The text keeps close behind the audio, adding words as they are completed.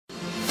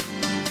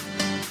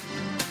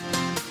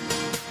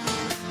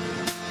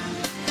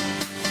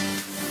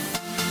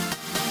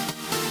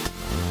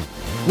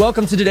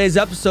Welcome to today's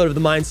episode of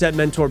the Mindset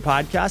Mentor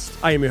Podcast.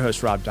 I am your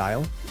host, Rob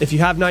Dial. If you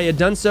have not yet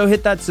done so,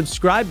 hit that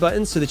subscribe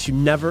button so that you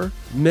never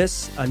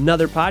miss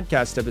another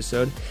podcast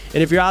episode.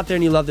 And if you're out there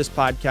and you love this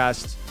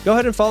podcast, go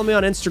ahead and follow me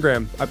on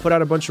Instagram. I put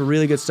out a bunch of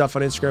really good stuff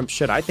on Instagram.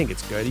 Shit, I think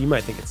it's good. You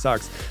might think it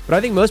sucks, but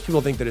I think most people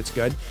think that it's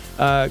good.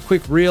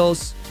 Quick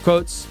reels,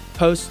 quotes,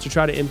 posts to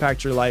try to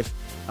impact your life.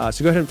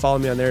 So go ahead and follow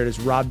me on there. It is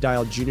Rob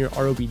Dial Jr.,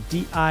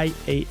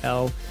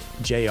 RobDialjr.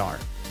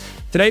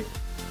 Today,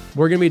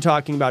 we're going to be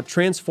talking about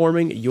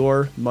transforming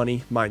your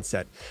money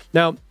mindset.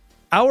 Now,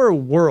 our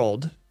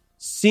world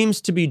seems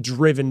to be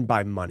driven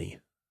by money,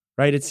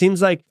 right? It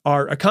seems like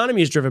our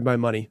economy is driven by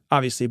money,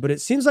 obviously, but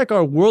it seems like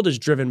our world is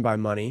driven by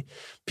money.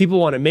 People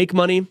want to make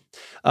money.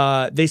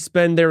 They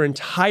spend their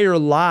entire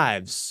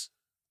lives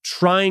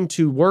trying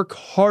to work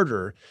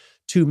harder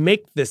to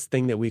make this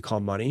thing that we call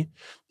money.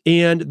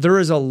 And there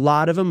is a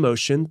lot of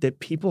emotion that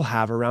people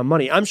have around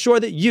money. I'm sure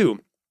that you,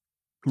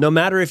 no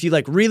matter if you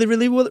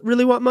really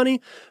want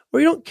money or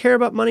you don't care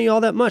about money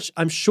all that much,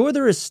 I'm sure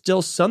there is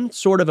still some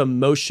sort of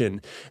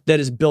emotion that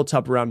is built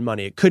up around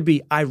money. It could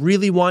be, I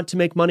really want to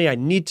make money. I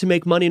need to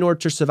make money in order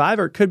to survive.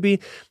 Or it could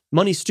be,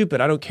 money's stupid.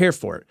 I don't care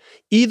for it.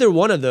 Either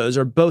one of those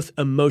are both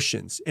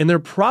emotions, and they're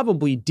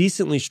probably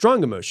decently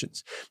strong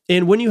emotions.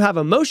 And when you have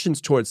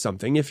emotions towards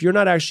something, if you're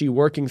not actually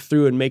working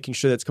through and making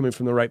sure that's coming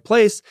from the right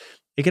place,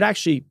 it could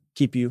actually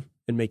keep you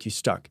and make you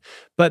stuck.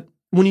 But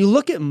when you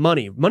look at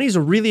money is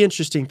a really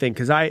interesting thing,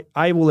 because I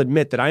will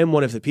admit that I am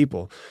one of the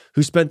people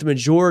who spent the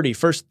majority,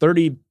 first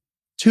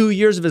 32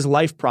 years of his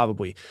life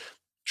probably,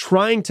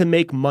 trying to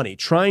make money,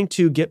 trying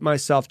to get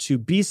myself to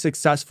be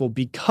successful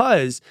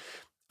because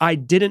I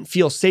didn't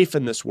feel safe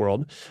in this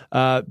world.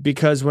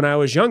 Because when I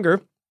was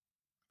younger,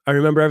 I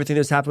remember everything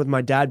that's happened with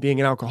my dad being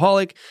an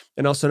alcoholic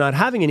and also not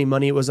having any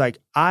money. It was like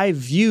I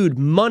viewed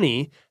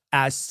money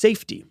as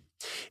safety.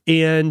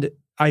 And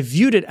I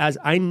viewed it as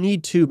I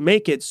need to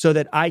make it so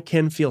that I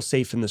can feel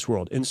safe in this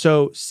world. And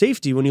so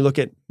safety, when you look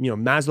at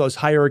Maslow's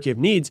hierarchy of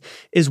needs,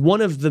 is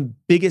one of the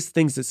biggest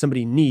things that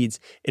somebody needs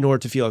in order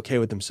to feel okay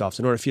with themselves,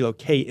 in order to feel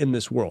okay in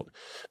this world.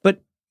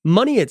 But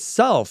money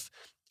itself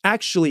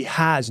actually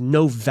has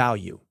no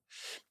value.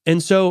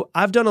 And so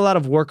I've done a lot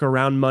of work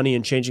around money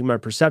and changing my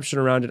perception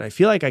around it. I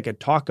feel like I could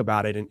talk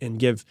about it and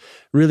give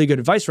really good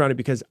advice around it,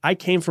 because I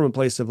came from a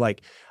place of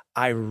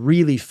I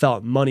really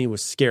felt money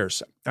was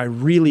scarce. I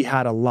really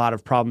had a lot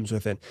of problems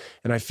with it.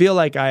 And I feel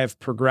like I have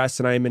progressed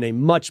and I am in a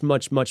much,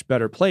 much, much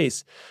better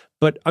place.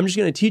 But I'm just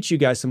going to teach you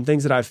guys some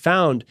things that I've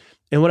found.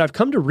 And what I've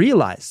come to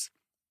realize,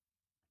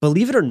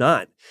 believe it or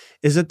not,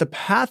 is that the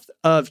path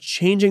of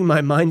changing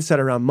my mindset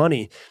around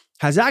money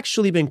has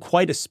actually been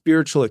quite a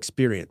spiritual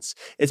experience.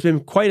 It's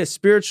been quite a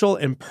spiritual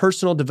and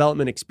personal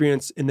development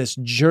experience in this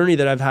journey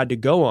that I've had to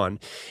go on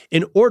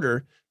in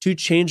order to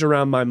change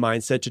around my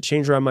mindset, to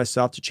change around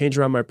myself, to change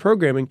around my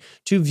programming,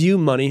 to view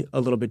money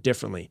a little bit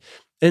differently.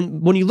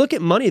 And when you look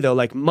at money though,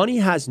 money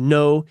has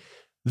no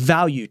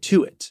value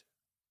to it.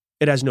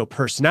 It has no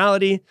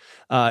personality.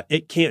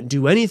 It can't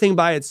do anything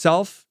by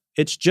itself.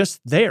 It's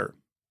just there.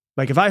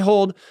 If I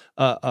hold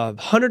a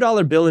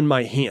 $100 bill in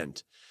my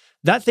hand,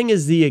 that thing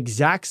is the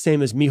exact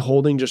same as me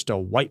holding just a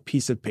white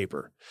piece of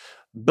paper.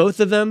 Both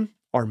of them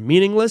are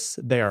meaningless.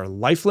 They are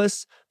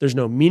lifeless. There's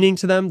no meaning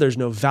to them. There's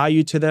no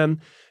value to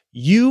them.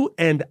 You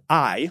and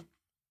I,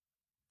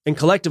 and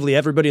collectively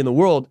everybody in the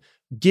world,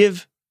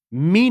 give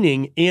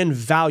meaning and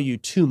value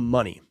to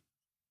money.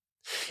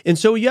 And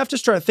so you have to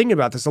start thinking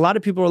about this. A lot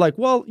of people are like,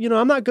 well,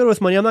 I'm not good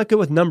with money. I'm not good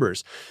with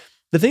numbers.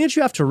 The thing that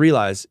you have to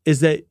realize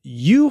is that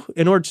you,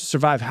 in order to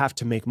survive, have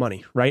to make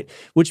money, right?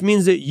 Which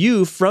means that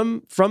you,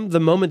 from the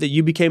moment that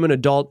you became an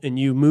adult and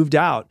you moved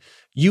out,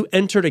 you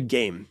entered a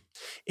game.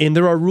 And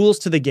there are rules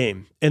to the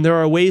game, and there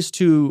are ways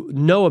to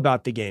know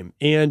about the game.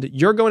 And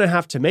you're going to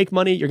have to make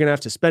money. You're going to have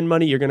to spend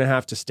money. You're going to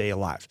have to stay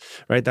alive,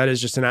 right? That is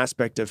just an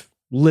aspect of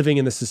living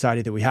in the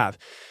society that we have.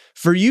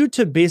 For you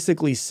to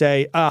basically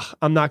say,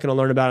 I'm not going to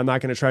learn about it, I'm not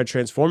going to try to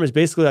transform, is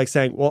basically like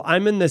saying, well,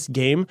 I'm in this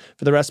game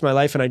for the rest of my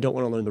life and I don't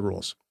want to learn the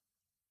rules.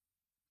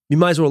 You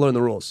might as well learn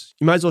the rules.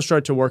 You might as well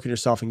start to work on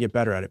yourself and get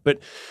better at it.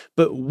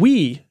 But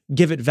we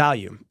give it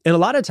value. And a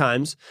lot of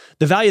times,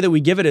 the value that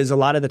we give it is a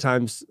lot of the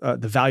times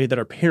the value that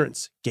our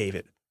parents gave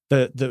it.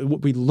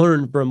 What we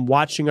learned from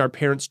watching our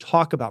parents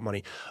talk about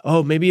money.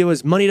 Oh, maybe it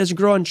was money doesn't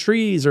grow on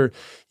trees, or,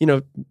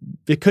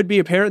 it could be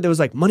a parent that was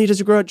like, money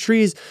doesn't grow on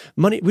trees.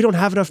 Money, we don't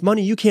have enough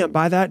money. You can't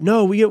buy that.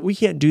 No, we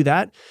can't do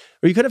that.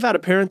 Or you could have had a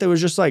parent that was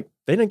just like,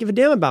 they didn't give a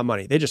damn about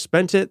money. They just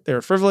spent it. They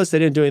were frivolous. They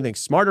didn't do anything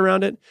smart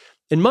around it.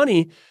 And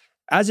money,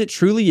 as it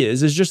truly is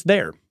just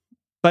there.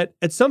 But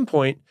at some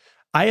point,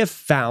 I have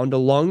found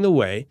along the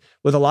way,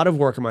 with a lot of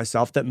work on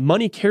myself, that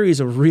money carries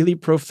a really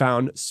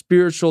profound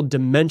spiritual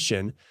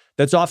dimension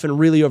that's often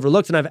really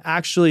overlooked. And I've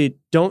actually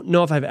don't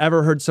know if I've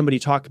ever heard somebody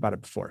talk about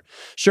it before.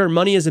 Sure,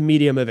 money is a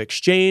medium of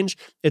exchange.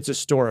 It's a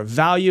store of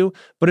value,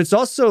 but it's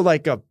also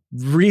like a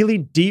really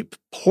deep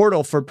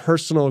portal for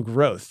personal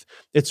growth.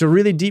 It's a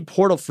really deep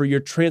portal for your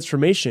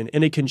transformation,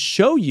 and it can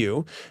show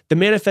you the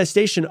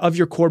manifestation of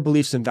your core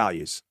beliefs and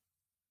values.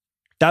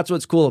 That's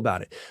what's cool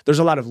about it. There's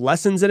a lot of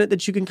lessons in it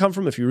that you can come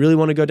from if you really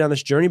want to go down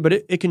this journey, but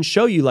it can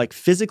show you like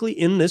physically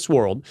in this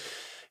world,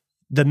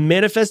 the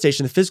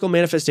manifestation, the physical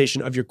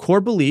manifestation of your core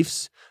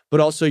beliefs, but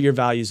also your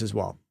values as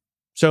well.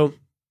 So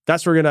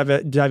that's what we're going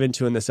to dive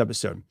into in this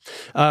episode.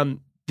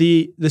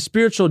 The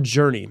spiritual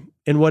journey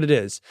and what it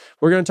is.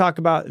 We're going to talk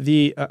about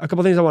a couple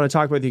of things I want to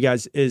talk about with you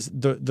guys is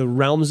the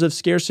realms of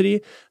scarcity,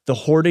 the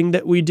hoarding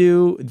that we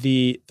do,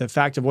 the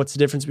fact of what's the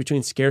difference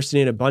between scarcity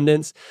and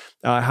abundance,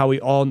 how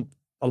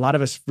a lot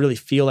of us really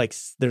feel like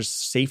there's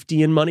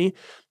safety in money.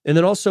 And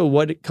then also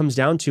what it comes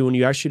down to when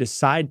you actually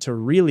decide to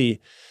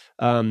really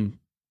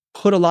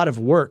put a lot of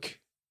work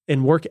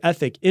and work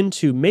ethic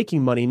into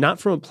making money, not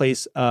from a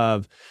place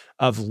of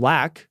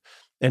lack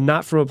and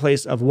not from a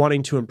place of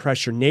wanting to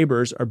impress your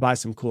neighbors or buy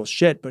some cool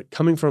shit, but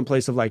coming from a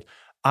place of like,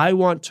 I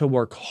want to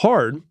work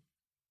hard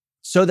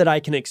so that I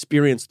can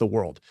experience the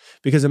world.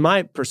 Because in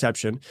my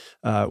perception,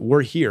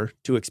 we're here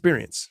to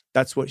experience.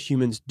 That's what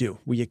humans do.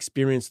 We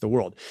experience the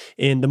world.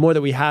 And the more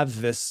that we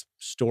have this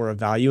store of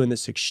value and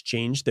this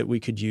exchange that we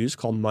could use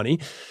called money,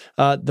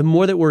 the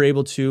more that we're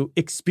able to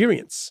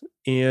experience.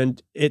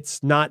 And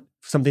it's not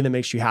something that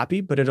makes you happy,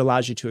 but it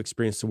allows you to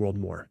experience the world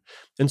more.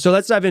 And so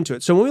let's dive into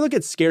it. So when we look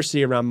at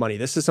scarcity around money,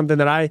 this is something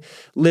that I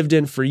lived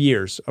in for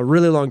years, a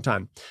really long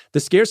time. The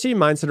scarcity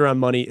mindset around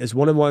money is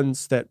one of the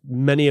ones that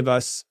many of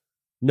us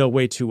know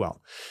way too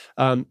well.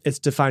 It's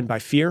defined by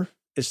fear.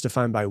 It's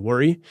defined by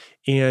worry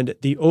and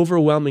the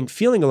overwhelming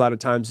feeling a lot of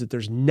times that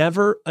there's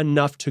never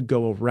enough to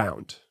go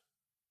around.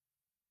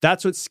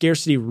 That's what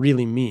scarcity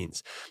really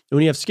means. And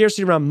when you have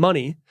scarcity around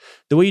money,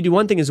 the way you do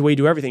one thing is the way you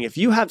do everything. If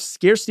you have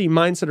scarcity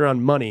mindset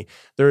around money,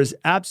 there is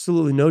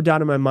absolutely no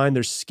doubt in my mind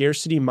there's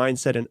scarcity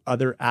mindset in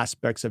other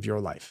aspects of your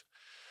life.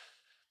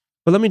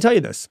 But let me tell you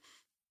this.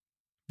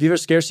 If you have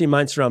a scarcity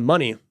mindset around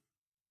money,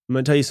 I'm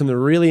going to tell you something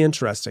really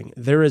interesting.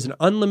 There is an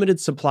unlimited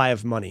supply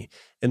of money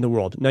in the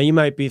world. Now, you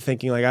might be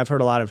thinking, like, I've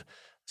heard a lot of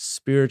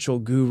spiritual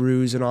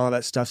gurus and all of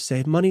that stuff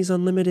say money's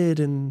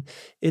unlimited and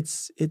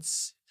it's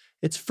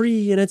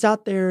free and it's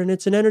out there and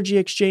it's an energy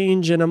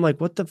exchange. And I'm like,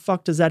 what the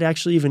fuck does that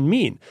actually even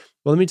mean?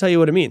 Well, let me tell you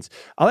what it means.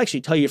 I'll actually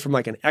tell you from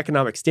like an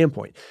economic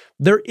standpoint.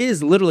 There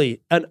is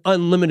literally an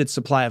unlimited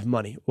supply of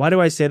money. Why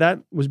do I say that?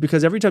 It was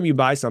because every time you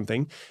buy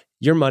something,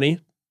 your money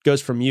goes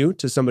from you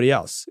to somebody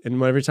else.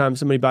 And every time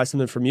somebody buys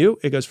something from you,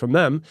 it goes from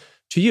them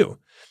to you.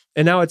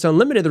 And now it's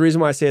unlimited. The reason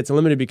why I say it's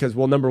unlimited because,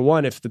 well, number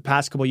one, if the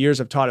past couple of years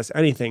have taught us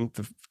anything,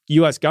 the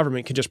US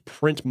government can just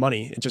print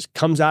money. It just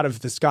comes out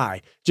of the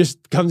sky,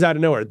 just comes out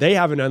of nowhere. They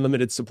have an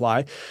unlimited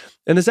supply.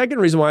 And the second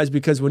reason why is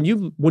because when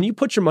you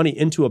put your money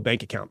into a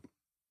bank account,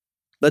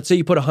 let's say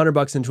you put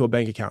 $100 into a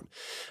bank account,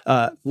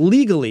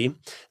 legally,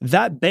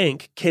 that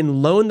bank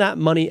can loan that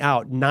money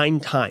out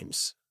 9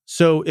 times.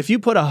 So if you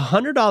put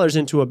 $100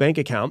 into a bank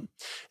account,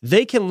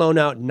 they can loan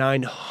out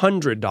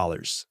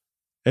 $900.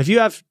 If you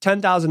have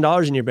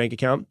 $10,000 in your bank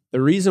account, the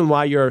reason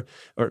why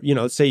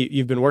let's say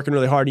you've been working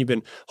really hard and you've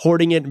been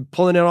hoarding it and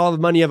pulling in all the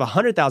money, you have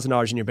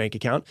 $100,000 in your bank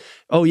account.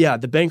 Oh yeah,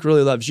 the bank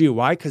really loves you.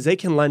 Why? Because they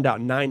can lend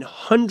out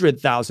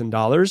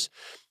 $900,000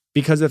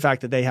 because of the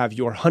fact that they have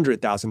your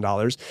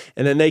 $100,000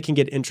 and then they can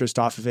get interest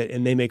off of it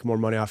and they make more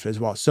money off it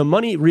as well. So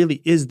money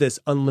really is this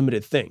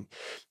unlimited thing.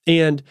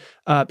 And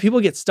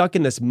people get stuck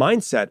in this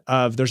mindset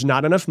of there's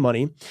not enough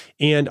money.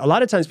 And a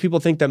lot of times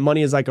people think that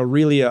money is like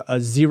a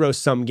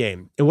zero-sum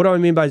game. And what do I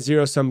mean by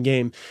zero-sum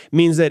game? It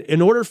means that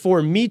in order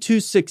for me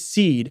to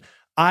succeed,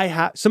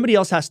 somebody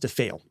else has to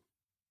fail.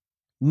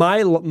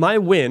 My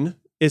win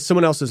is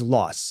someone else's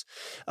loss.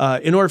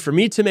 In order for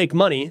me to make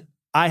money,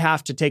 I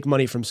have to take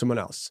money from someone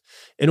else.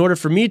 In order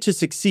for me to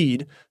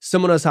succeed,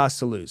 someone else has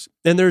to lose.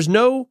 And there's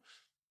no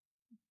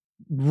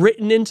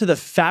written into the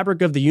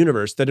fabric of the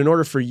universe that in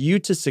order for you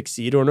to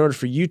succeed or in order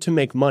for you to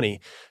make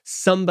money,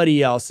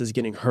 somebody else is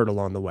getting hurt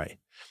along the way.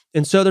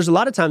 And so there's a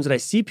lot of times that I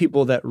see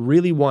people that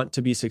really want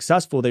to be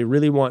successful. They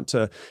really want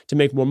to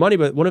make more money.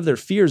 But one of their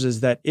fears is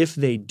that if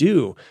they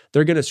do,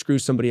 they're going to screw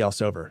somebody else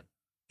over.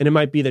 And it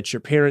might be that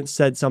your parents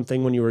said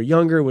something when you were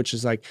younger, which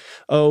is like,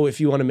 oh, if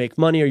you want to make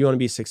money or you want to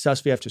be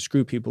successful, you have to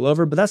screw people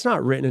over. But that's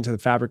not written into the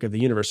fabric of the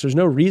universe. There's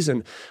no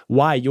reason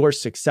why your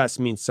success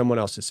means someone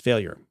else's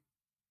failure.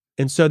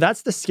 And so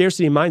that's the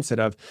scarcity mindset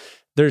of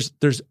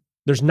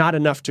there's not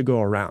enough to go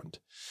around.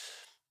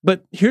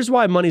 But here's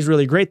why money's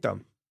really great though.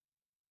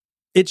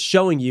 It's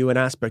showing you an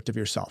aspect of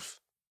yourself.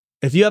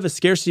 If you have a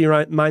scarcity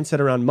mindset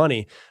around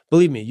money,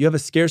 believe me, you have a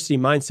scarcity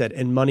mindset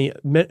in money,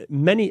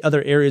 many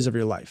other areas of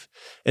your life.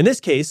 In this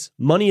case,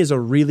 money is a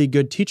really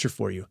good teacher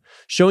for you,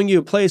 showing you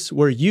a place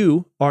where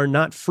you are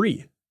not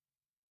free.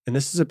 And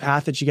this is a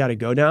path that you got to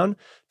go down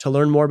to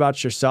learn more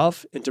about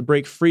yourself and to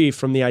break free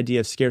from the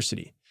idea of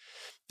scarcity.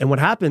 And what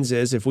happens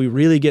is if we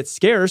really get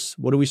scarce,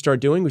 what do we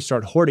start doing? We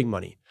start hoarding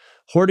money.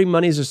 Hoarding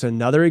money is just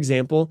another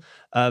example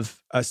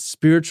of a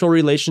spiritual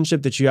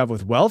relationship that you have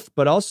with wealth,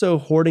 but also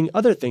hoarding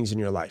other things in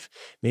your life.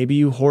 Maybe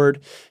you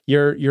hoard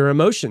your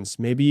emotions.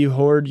 Maybe you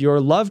hoard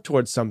your love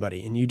towards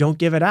somebody and you don't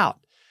give it out.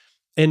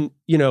 And,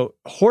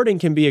 hoarding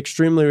can be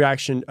extreme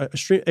reaction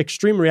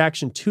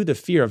to the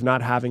fear of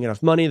not having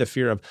enough money, the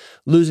fear of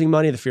losing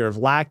money, the fear of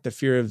lack, the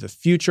fear of the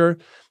future.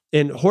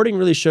 And hoarding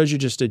really shows you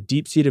just a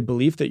deep-seated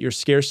belief that your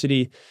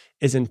scarcity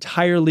is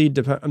entirely,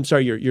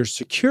 your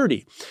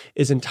security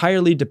is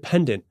entirely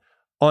dependent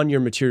on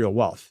your material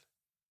wealth.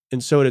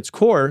 And so at its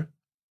core,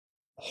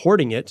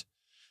 hoarding it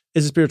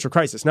is a spiritual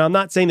crisis. Now, I'm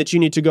not saying that you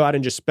need to go out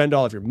and just spend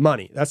all of your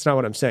money. That's not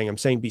what I'm saying. I'm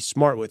saying be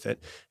smart with it.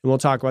 And we'll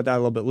talk about that a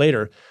little bit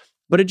later.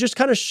 But it just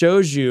kind of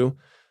shows you,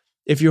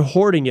 if you're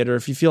hoarding it or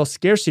if you feel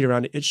scarcity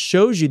around it, it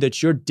shows you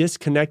that you're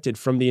disconnected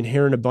from the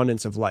inherent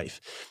abundance of life.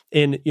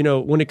 And,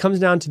 when it comes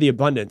down to the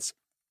abundance,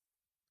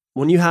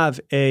 when you have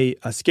a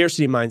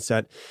scarcity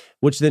mindset,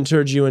 which then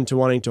turns you into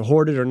wanting to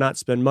hoard it or not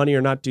spend money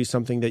or not do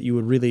something that you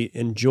would really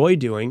enjoy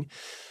doing,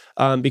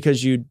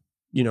 because you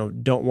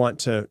don't want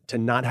to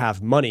not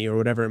have money or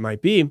whatever it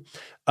might be,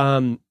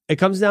 it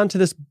comes down to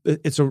this.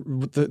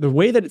 The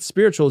way that it's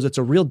spiritual is it's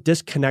a real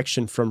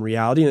disconnection from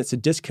reality, and it's a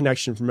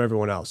disconnection from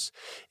everyone else.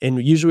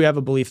 And usually we have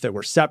a belief that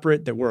we're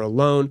separate, that we're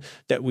alone,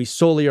 that we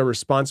solely are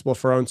responsible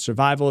for our own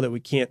survival, that we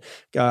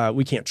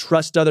can't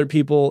trust other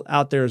people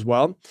out there as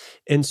well.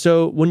 And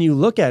so when you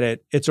look at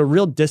it, it's a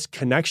real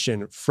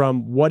disconnection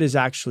from what is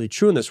actually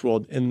true in this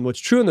world. And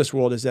what's true in this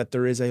world is that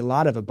there is a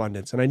lot of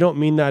abundance. And I don't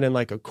mean that in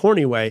like a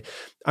corny way.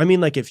 I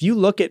mean, like if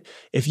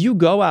you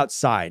go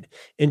outside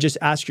and just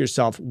ask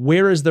yourself,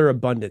 where is there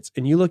abundance?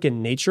 And you look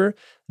in nature,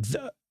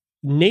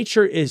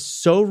 nature is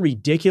so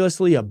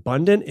ridiculously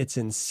abundant, it's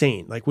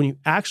insane. Like when you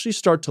actually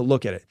start to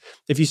look at it,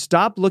 if you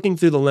stop looking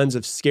through the lens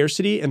of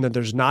scarcity and that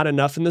there's not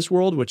enough in this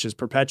world, which is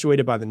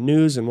perpetuated by the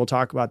news, and we'll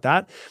talk about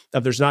that,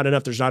 if there's not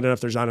enough, there's not enough,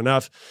 there's not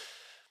enough.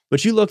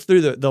 But you look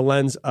through the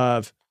lens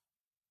of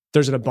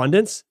there's an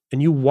abundance,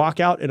 and you walk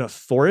out in a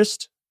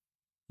forest,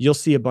 you'll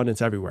see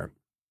abundance everywhere.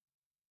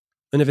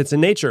 And if it's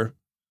in nature,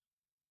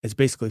 it's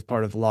basically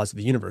part of the laws of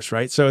the universe,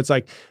 right? So it's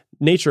like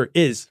nature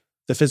is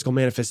the physical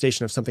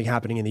manifestation of something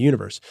happening in the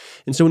universe.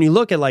 And so when you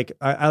look at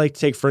I like to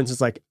take, for instance,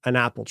 like an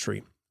apple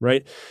tree,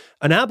 right?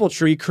 An apple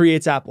tree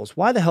creates apples.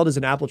 Why the hell does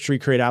an apple tree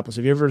create apples?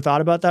 Have you ever thought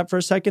about that for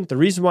a second? The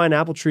reason why an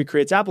apple tree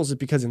creates apples is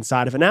because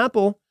inside of an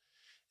apple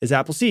is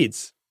apple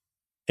seeds.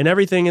 And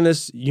everything in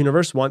this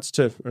universe wants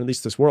to, or at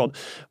least this world,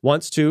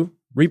 wants to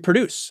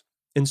reproduce.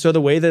 And so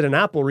the way that an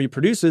apple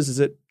reproduces is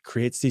it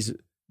creates these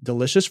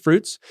delicious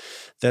fruits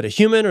that a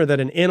human or that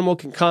an animal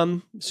can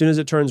come as soon as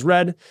it turns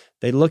red.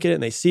 They look at it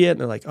and they see it and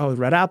they're like, oh,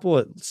 red apple,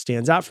 it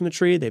stands out from the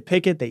tree. They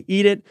pick it, they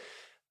eat it,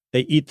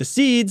 they eat the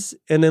seeds.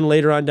 And then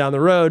later on down the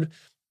road,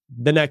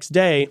 the next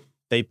day,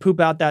 they poop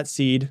out that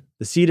seed.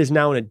 The seed is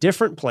now in a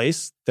different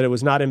place that it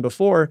was not in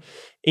before.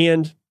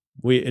 And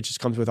it just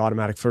comes with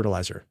automatic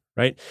fertilizer,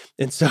 right?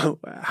 And so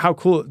how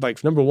cool,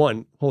 like number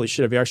one, holy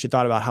shit, have you actually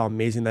thought about how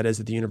amazing that is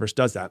that the universe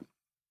does that?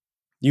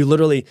 You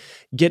literally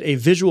get a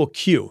visual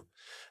cue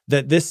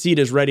that this seed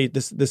is ready,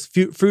 this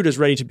fruit is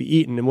ready to be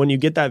eaten. And when you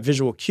get that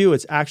visual cue,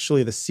 it's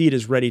actually the seed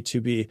is ready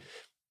to be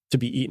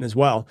eaten as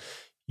well.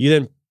 You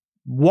then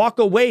walk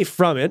away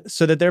from it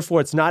so that therefore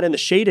it's not in the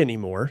shade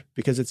anymore,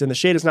 because it's in the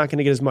shade, it's not going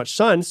to get as much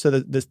sun. So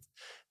that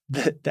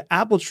the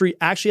apple tree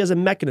actually has a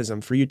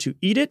mechanism for you to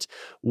eat it,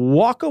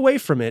 walk away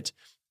from it,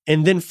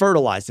 and then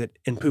fertilize it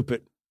and poop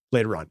it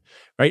later on,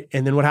 right?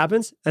 And then what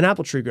happens? An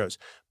apple tree grows.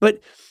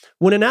 But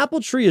when an apple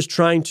tree is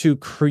trying to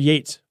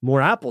create more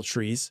apple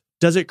trees,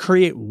 does it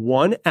create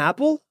one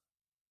apple?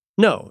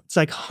 No, it's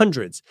like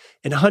hundreds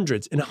and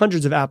hundreds and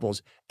hundreds of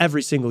apples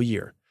every single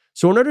year.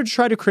 So in order to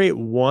try to create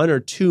one or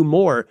two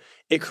more,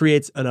 it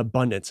creates an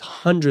abundance,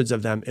 hundreds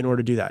of them in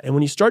order to do that. And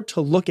when you start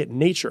to look at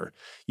nature,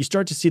 you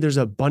start to see there's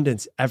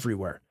abundance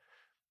everywhere.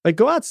 Like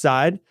go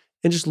outside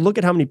and just look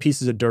at how many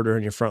pieces of dirt are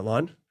in your front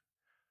lawn.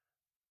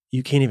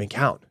 You can't even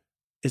count.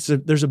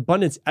 There's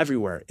abundance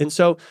everywhere. And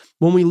so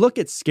when we look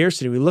at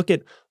scarcity, we look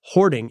at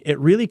hoarding, it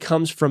really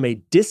comes from a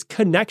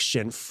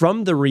disconnection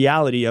from the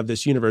reality of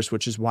this universe,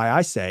 which is why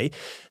I say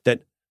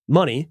that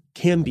money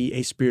can be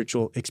a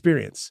spiritual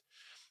experience.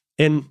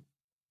 And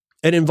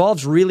it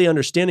involves really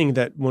understanding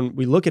that when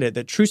we look at it,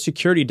 that true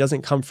security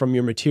doesn't come from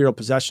your material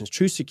possessions.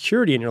 True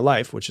security in your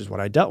life, which is what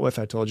I dealt with,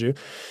 I told you,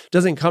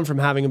 doesn't come from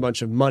having a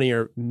bunch of money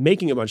or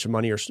making a bunch of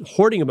money or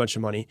hoarding a bunch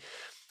of money.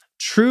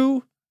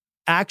 True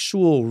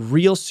actual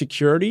real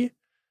security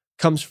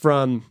comes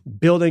from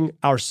building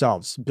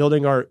ourselves,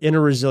 building our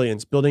inner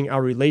resilience, building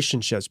our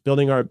relationships,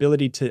 building our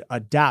ability to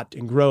adapt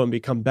and grow and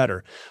become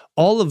better.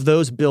 All of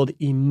those build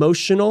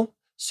emotional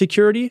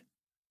security,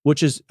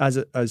 which is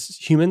as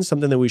humans,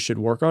 something that we should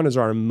work on is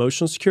our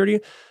emotional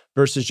security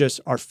versus just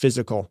our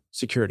physical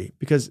security.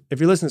 Because if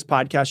you're listening to this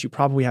podcast, you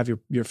probably have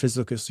your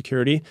physical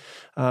security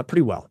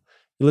pretty well.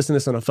 You listen to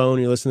this on a phone,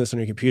 you listen to this on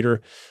your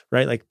computer,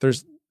 right? Like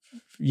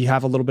you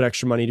have a little bit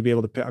extra money to be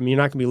able to pay. I mean, you're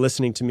not going to be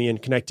listening to me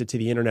and connected to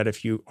the internet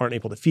if you aren't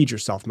able to feed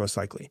yourself, most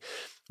likely,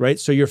 right?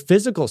 So your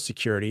physical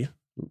security,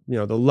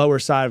 the lower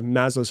side of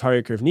Maslow's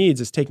hierarchy of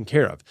needs is taken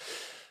care of.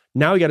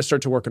 Now we got to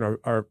start to work on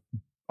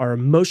our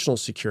emotional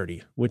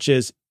security, which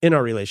is in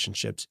our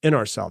relationships, in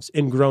ourselves,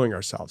 in growing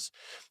ourselves.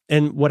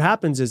 And what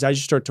happens is as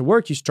you start to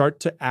work, you start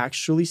to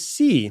actually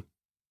see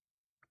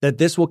that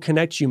this will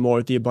connect you more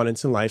with the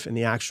abundance in life and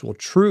the actual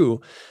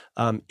true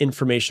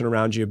information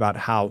around you about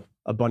how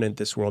abundant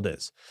this world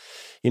is.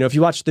 If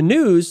you watch the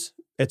news,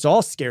 it's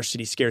all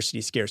scarcity,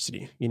 scarcity,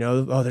 scarcity.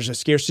 There's a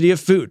scarcity of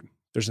food.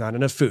 There's not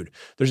enough food.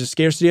 There's a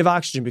scarcity of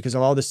oxygen because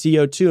of all the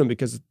CO2 and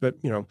because,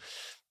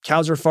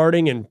 cows are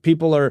farting and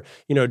people are,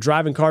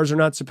 driving cars they're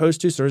not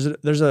supposed to. So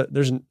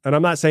and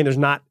I'm not saying there's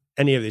not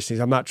any of these things.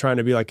 I'm not trying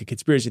to be like a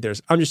conspiracy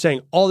theorist. I'm just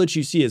saying all that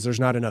you see is there's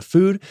not enough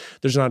food,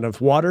 there's not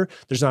enough water,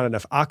 there's not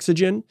enough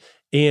oxygen,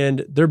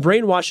 and they're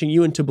brainwashing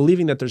you into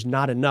believing that there's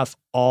not enough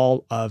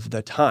all of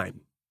the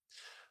time.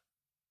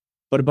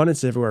 But abundance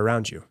is everywhere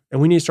around you. And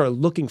we need to start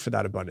looking for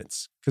that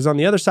abundance. Because on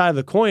the other side of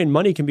the coin,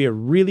 money can be a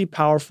really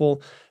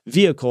powerful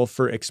vehicle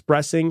for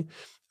expressing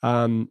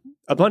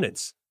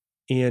abundance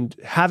and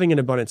having an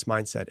abundance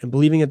mindset and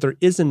believing that there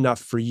is enough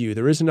for you.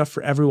 There is enough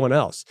for everyone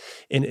else.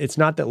 And it's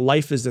not that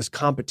life is this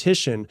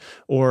competition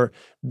or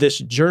this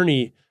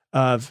journey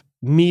of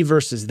me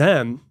versus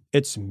them.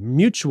 It's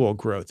mutual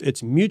growth.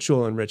 It's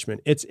mutual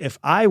enrichment. It's if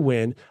I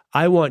win,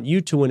 I want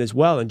you to win as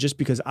well. And just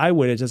because I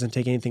win, it doesn't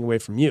take anything away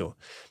from you.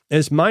 And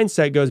this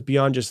mindset goes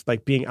beyond just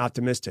like being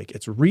optimistic.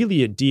 It's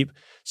really a deep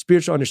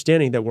spiritual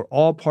understanding that we're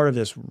all part of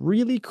this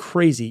really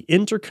crazy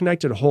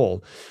interconnected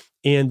whole.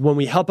 And when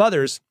we help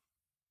others,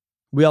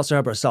 we also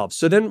help ourselves.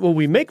 So then when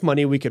we make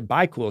money, we could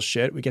buy cool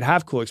shit. We could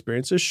have cool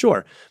experiences,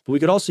 sure. But we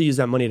could also use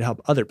that money to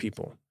help other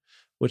people,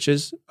 which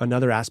is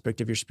another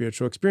aspect of your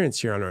spiritual experience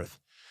here on earth.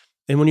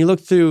 And when you look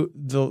through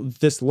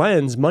this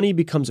lens, money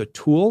becomes a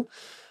tool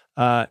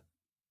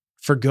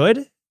for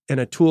good and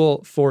a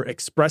tool for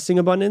expressing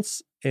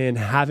abundance and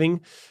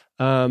having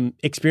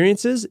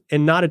experiences,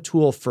 and not a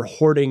tool for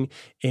hoarding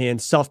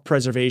and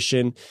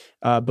self-preservation,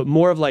 but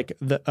more of like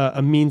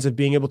a means of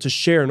being able to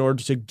share in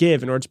order to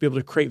give, in order to be able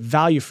to create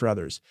value for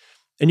others.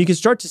 And you can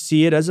start to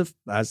see it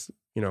as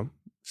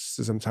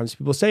sometimes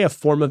people say a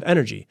form of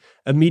energy,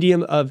 a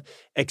medium of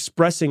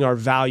expressing our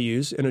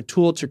values and a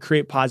tool to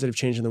create positive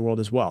change in the world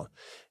as well.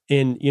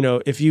 And,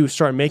 if you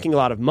start making a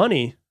lot of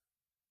money,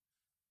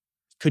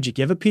 could you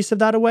give a piece of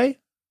that away?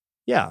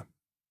 Yeah.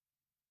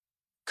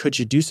 Could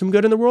you do some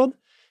good in the world?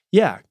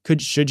 Yeah.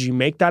 Should you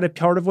make that a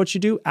part of what you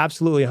do?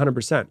 Absolutely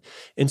 100%.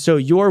 And so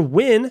your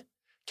win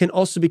can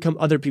also become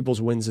other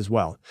people's wins as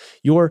well.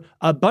 Your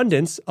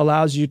abundance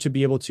allows you to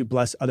be able to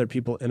bless other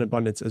people in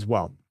abundance as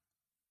well.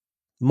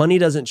 Money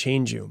doesn't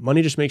change you.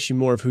 Money just makes you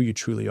more of who you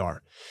truly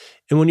are.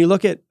 And when you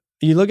look at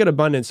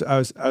abundance, I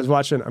was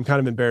watching, I'm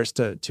kind of embarrassed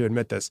to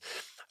admit this.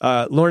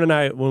 Lauren and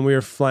I, when we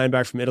were flying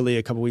back from Italy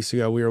a couple weeks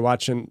ago, we were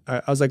watching,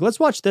 I was like,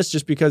 let's watch this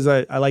just because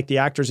I like the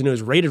actors and it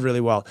was rated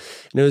really well.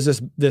 And it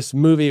was this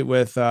movie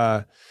with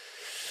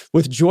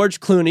George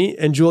Clooney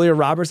and Julia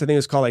Roberts. I think it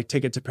was called like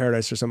Ticket to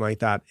Paradise or something like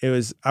that.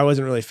 I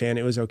wasn't really a fan.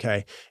 It was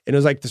okay. And it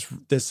was like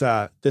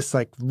this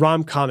like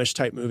rom-com-ish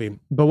type movie.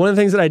 But one of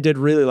the things that I did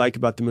really like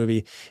about the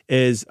movie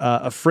is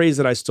a phrase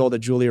that I stole that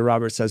Julia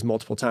Roberts says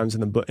multiple times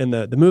in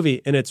the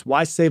movie. And it's,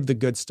 why save the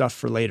good stuff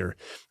for later?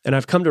 And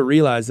I've come to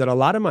realize that a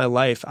lot of my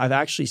life, I've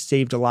actually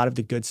saved a lot of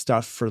the good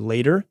stuff for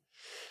later.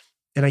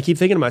 And I keep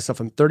thinking to myself,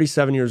 I'm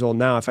 37 years old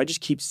now. If I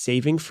just keep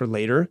saving for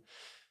later,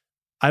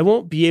 I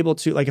won't be able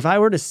to, like if I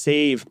were to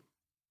save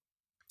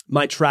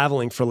my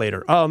traveling for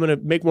later, I'm going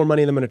to make more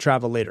money and I'm going to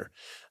travel later,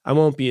 I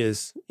won't be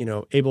as,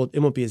 it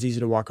won't be as easy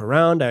to walk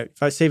around.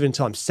 If I save it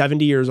until I'm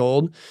 70 years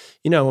old,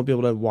 I won't be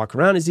able to walk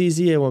around as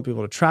easy. I won't be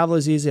able to travel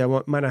as easy.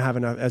 Might not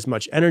have as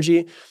much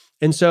energy.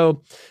 And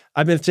so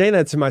I've been saying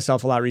that to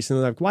myself a lot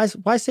recently, like,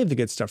 why save the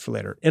good stuff for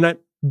later? And I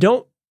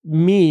don't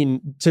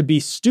mean to be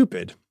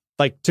stupid,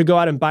 like to go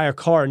out and buy a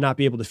car and not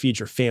be able to feed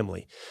your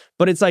family.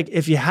 But it's like,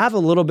 if you have a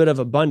little bit of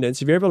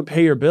abundance, if you're able to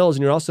pay your bills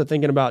and you're also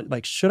thinking about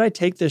like, should I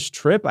take this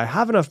trip? I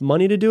have enough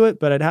money to do it,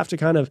 but I'd have to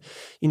kind of,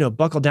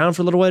 buckle down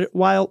for a little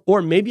while,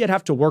 or maybe I'd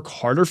have to work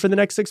harder for the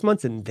next 6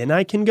 months and then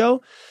I can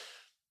go.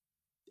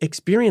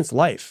 Experience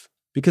life,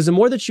 because the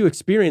more that you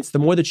experience, the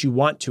more that you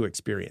want to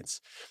experience,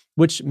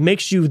 which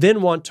makes you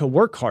then want to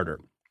work harder.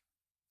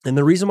 And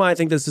the reason why I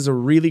think this is a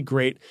really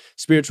great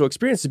spiritual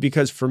experience is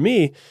because for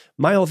me,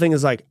 my whole thing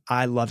is like,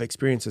 I love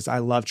experiences. I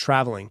love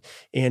traveling.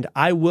 And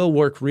I will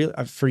work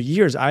for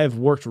years, I have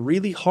worked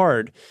really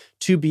hard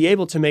to be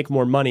able to make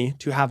more money,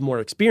 to have more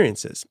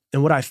experiences.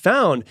 And what I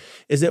found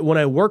is that when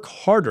I work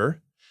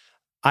harder,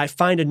 I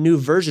find a new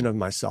version of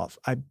myself.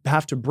 I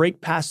have to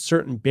break past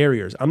certain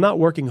barriers. I'm not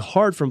working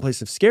hard from a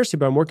place of scarcity,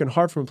 but I'm working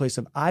hard from a place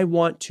of, I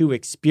want to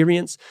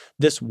experience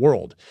this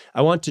world.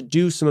 I want to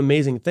do some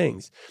amazing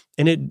things.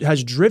 And it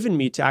has driven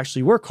me to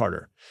actually work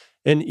harder.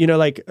 And,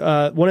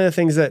 one of the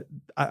things that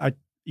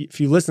if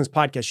you listen to this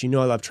podcast,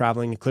 I love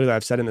traveling. And clearly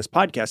I've said in this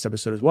podcast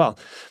episode as well.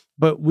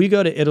 But we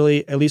go to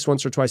Italy at least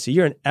once or twice a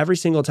year. And every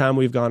single time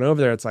we've gone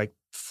over there, it's like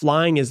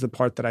flying is the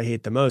part that I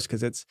hate the most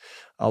because it's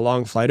a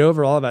long flight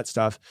over, all of that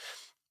stuff.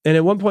 And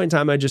at one point in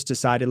time, I just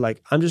decided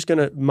like,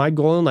 my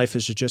goal in life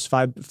is to just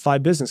fly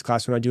business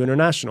class when I do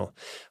international.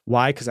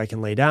 Why? Because I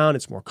can lay down,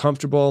 it's more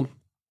comfortable,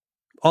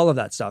 all of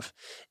that stuff.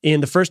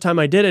 And the first time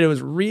I did it, it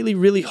was really,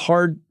 really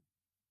hard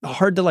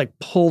to like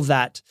pull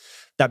that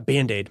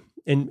Band-Aid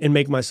and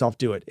make myself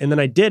do it. And then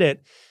I did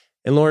it.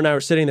 And Laura and I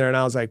were sitting there and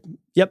I was like,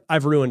 yep,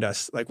 I've ruined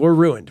us. Like we're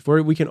ruined.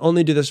 We can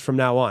only do this from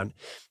now on.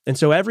 And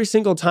so every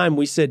single time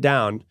we sit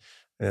down,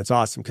 and it's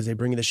awesome because they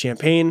bring you the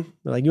champagne.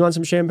 They're like, you want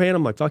some champagne?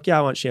 I'm like, fuck yeah,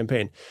 I want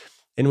champagne.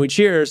 And we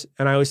cheers.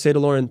 And I always say to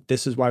Lauren,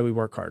 this is why we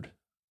work hard,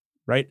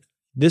 right?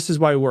 This is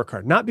why we work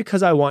hard. Not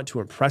because I want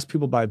to impress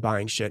people by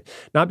buying shit.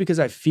 Not because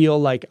I feel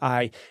like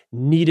I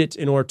need it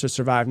in order to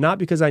survive. Not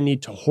because I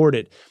need to hoard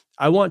it.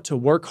 I want to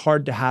work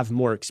hard to have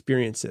more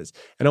experiences.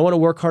 And I want to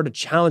work hard to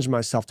challenge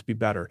myself to be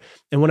better.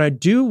 And when I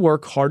do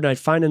work hard and I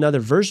find another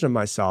version of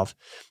myself,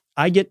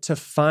 I get to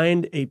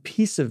find a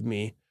piece of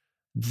me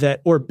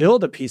or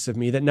build a piece of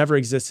me that never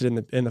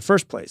existed in the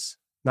first place.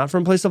 Not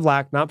from a place of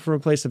lack, not from a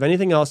place of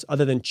anything else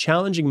other than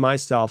challenging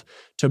myself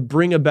to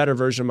bring a better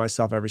version of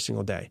myself every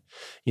single day.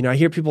 You know, I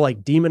hear people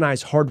like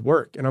demonize hard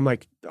work. And I'm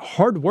like,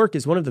 hard work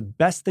is one of the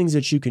best things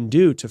that you can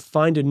do to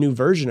find a new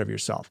version of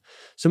yourself.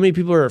 So many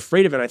people are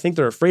afraid of it. I think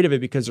they're afraid of it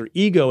because their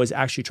ego is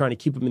actually trying to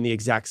keep them in the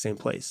exact same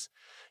place.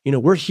 You know,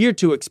 we're here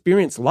to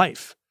experience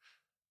life.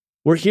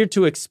 We're here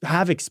to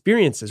have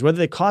experiences, whether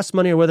they cost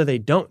money or whether they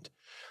don't.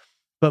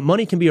 But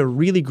money can be a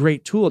really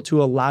great tool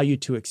to allow you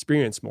to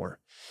experience more.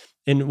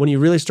 And when you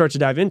really start to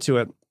dive into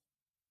it,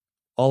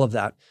 all of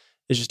that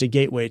is just a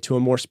gateway to a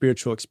more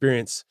spiritual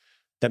experience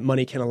that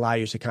money can allow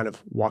you to kind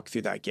of walk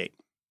through that gate.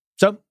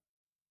 So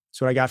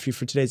that's what I got for you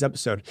for today's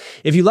episode.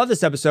 If you love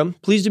this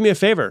episode, please do me a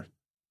favor.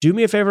 Do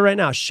me a favor right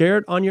now. Share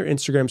it on your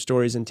Instagram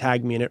stories and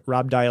tag me in it,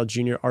 Rob Dial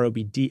Jr.,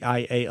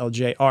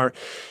 ROBDIALJR.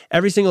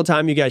 Every single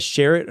time you guys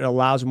share it, it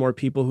allows more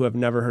people who have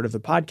never heard of the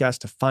podcast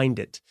to find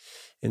it.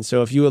 And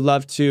so if you would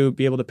love to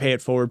be able to pay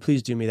it forward,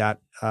 please do me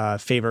that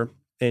favor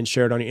and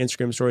share it on your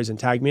Instagram stories and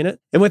tag me in it.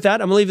 And with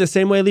that, I'm going to leave the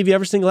same way I leave you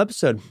every single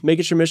episode. Make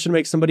it your mission to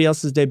make somebody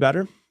else's day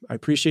better. I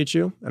appreciate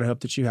you, and I hope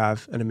that you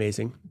have an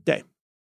amazing day.